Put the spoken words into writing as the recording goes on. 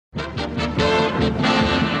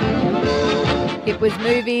It was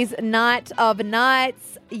movies night of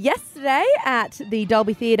nights yesterday at the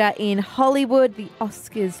Dolby Theatre in Hollywood, the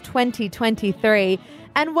Oscars 2023.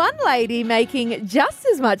 And one lady making just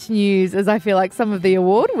as much news as I feel like some of the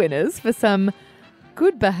award winners for some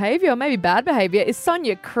good behaviour, or maybe bad behaviour, is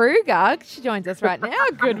Sonia Kruger. She joins us right now.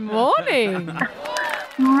 Good morning.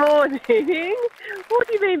 Morning. What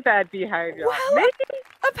do you mean bad behaviour? Well, Me?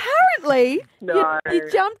 apparently No.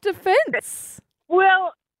 you jumped a fence.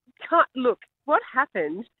 Well, look, what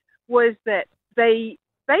happened was that they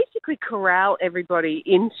basically corral everybody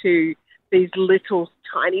into these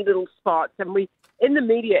tiny little spots. And in the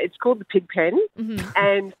media, it's called the pig pen. Mm-hmm.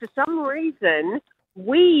 And for some reason,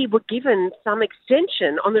 we were given some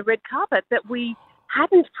extension on the red carpet that we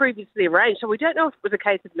hadn't previously arranged. So we don't know if it was a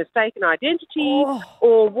case of mistaken identity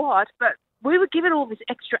or what, but we were given all this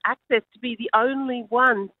extra access to be the only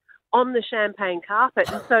ones on the champagne carpet.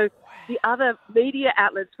 And so the other media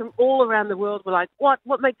outlets from all around the world were like, what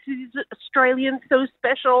makes these Australians so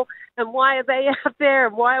special? And why are they out there?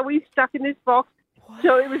 And why are we stuck in this box? Wow.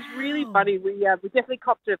 So it was really funny. We definitely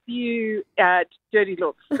copped a few dirty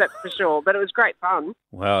looks, that's for sure. But it was great fun.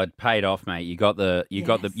 Well, it paid off, mate.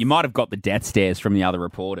 You might have got the death stares from the other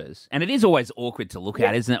reporters. And it is always awkward to look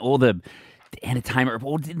at, isn't it? All the entertainment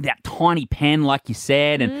reporters in that tiny pen, like you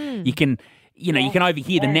said, and you can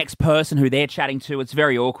overhear the next person who they're chatting to. It's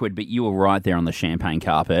very awkward, but you were right there on the champagne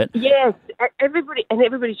carpet. Yes,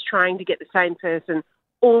 everybody's trying to get the same person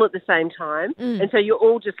all at the same time. And so you're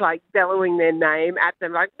all just like bellowing their name at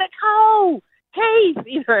them, like, Nicole, Keith,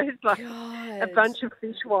 it's like a bunch of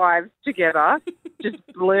fishwives together, just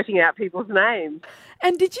blurting out people's names.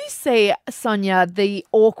 And did you see, Sonia, the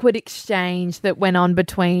awkward exchange that went on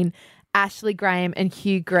between Ashley Graham and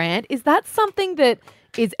Hugh Grant? Is that something that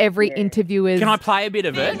is every interviewer's... Can I play a bit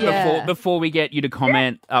of it before we get you to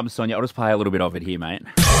comment, Sonia? I'll just play a little bit of it here, mate.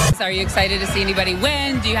 So are you excited to see anybody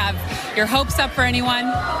win? Do you have your hopes up for anyone?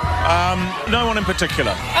 No one in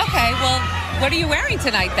particular. Okay, well, what are you wearing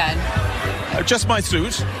tonight then? Just my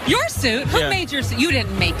suit. Your suit? Who made your suit? You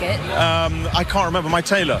didn't make it. I can't remember. My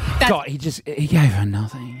tailor. God, he gave her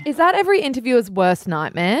nothing. Is that every interviewer's worst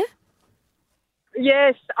nightmare?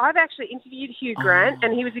 Yes, I've actually interviewed Hugh Grant,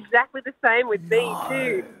 and he was exactly the same with me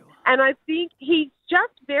too. And I think he's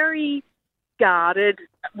just very guarded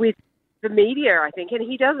with the media, I think, and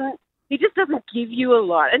he just doesn't give you a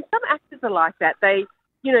lot. And some actors are like that.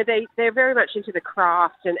 They're very much into the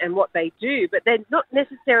craft and what they do, but they're not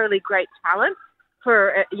necessarily great talent for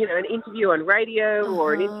an interview on radio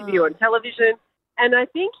or an interview on television. And I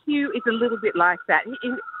think Hugh is a little bit like that.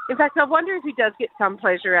 In fact, I wonder if he does get some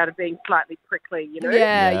pleasure out of being slightly prickly,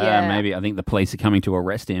 Yeah. Maybe. I think the police are coming to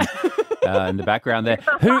arrest him in the background there.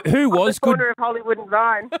 Who was good? Corner of Hollywood and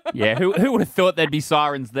Vine. Yeah, who would have thought there'd be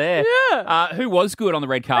sirens there? Yeah. Who was good on the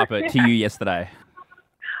red carpet to you yesterday?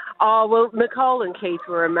 Oh, well, Nicole and Keith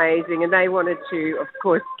were amazing, and they wanted to, of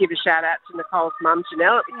course, give a shout-out to Nicole's mum,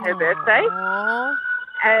 Janelle. It was her birthday.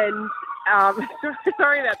 And...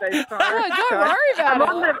 sorry about those sirens. No, don't worry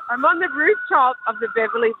about it. I'm on the rooftop of the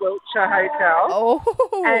Beverly Wiltshire Hotel.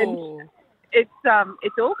 And it's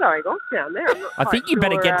all going off down there. I think you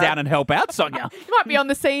better get down and help out, Sonia. You might be on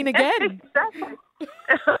the scene again. Exactly.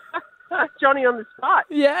 Johnny on the spot.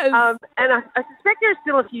 Yes. And I suspect there are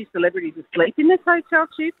still a few celebrities asleep in this hotel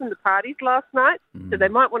too from the parties last night, so they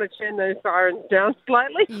might want to turn those sirens down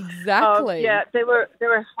slightly. Exactly. There were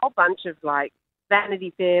a whole bunch of like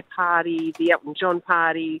Vanity Fair party, the Elton John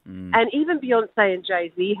party, and even Beyonce and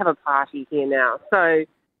Jay-Z have a party here now. So,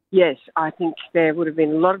 yes, I think there would have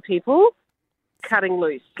been a lot of people cutting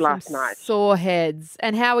loose last night. Sore heads.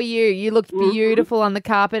 And how are you? You looked beautiful on the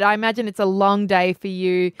carpet. I imagine it's a long day for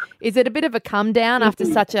you. Is it a bit of a come down after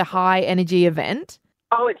such a high energy event?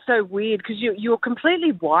 Oh, it's so weird because you're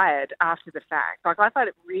completely wired after the fact. Like, I find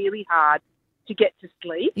it really hard to get to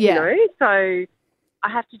sleep, So I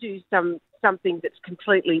have to do something that's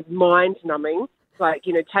completely mind-numbing, like,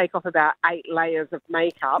 take off about 8 layers of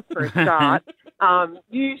makeup for a start.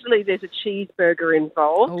 Usually there's a cheeseburger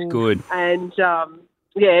involved. Oh. Good. And,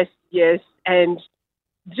 yes, and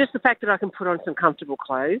just the fact that I can put on some comfortable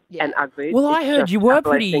clothes and Ugg boots. Well, I heard you were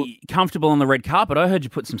pretty comfortable on the red carpet. I heard you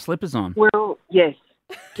put some slippers on. Well, yes.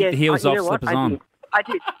 Keep the heels off, slippers on. I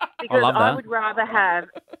did. Because I would rather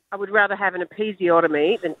have an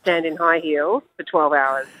episiotomy than stand in high heels for 12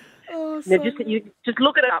 hours. Oh, now, just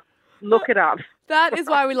look it up. Look it up. That is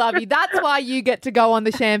why we love you. That's why you get to go on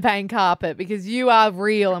the champagne carpet, because you are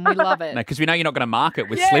real and we love it. No, because we know you're not going to mark it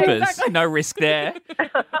with slippers. Exactly. No risk there.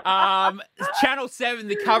 Channel 7,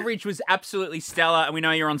 the coverage was absolutely stellar, and we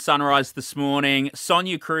know you're on Sunrise this morning.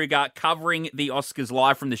 Sonia Kruger covering the Oscars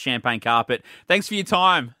live from the champagne carpet. Thanks for your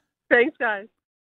time. Thanks, guys.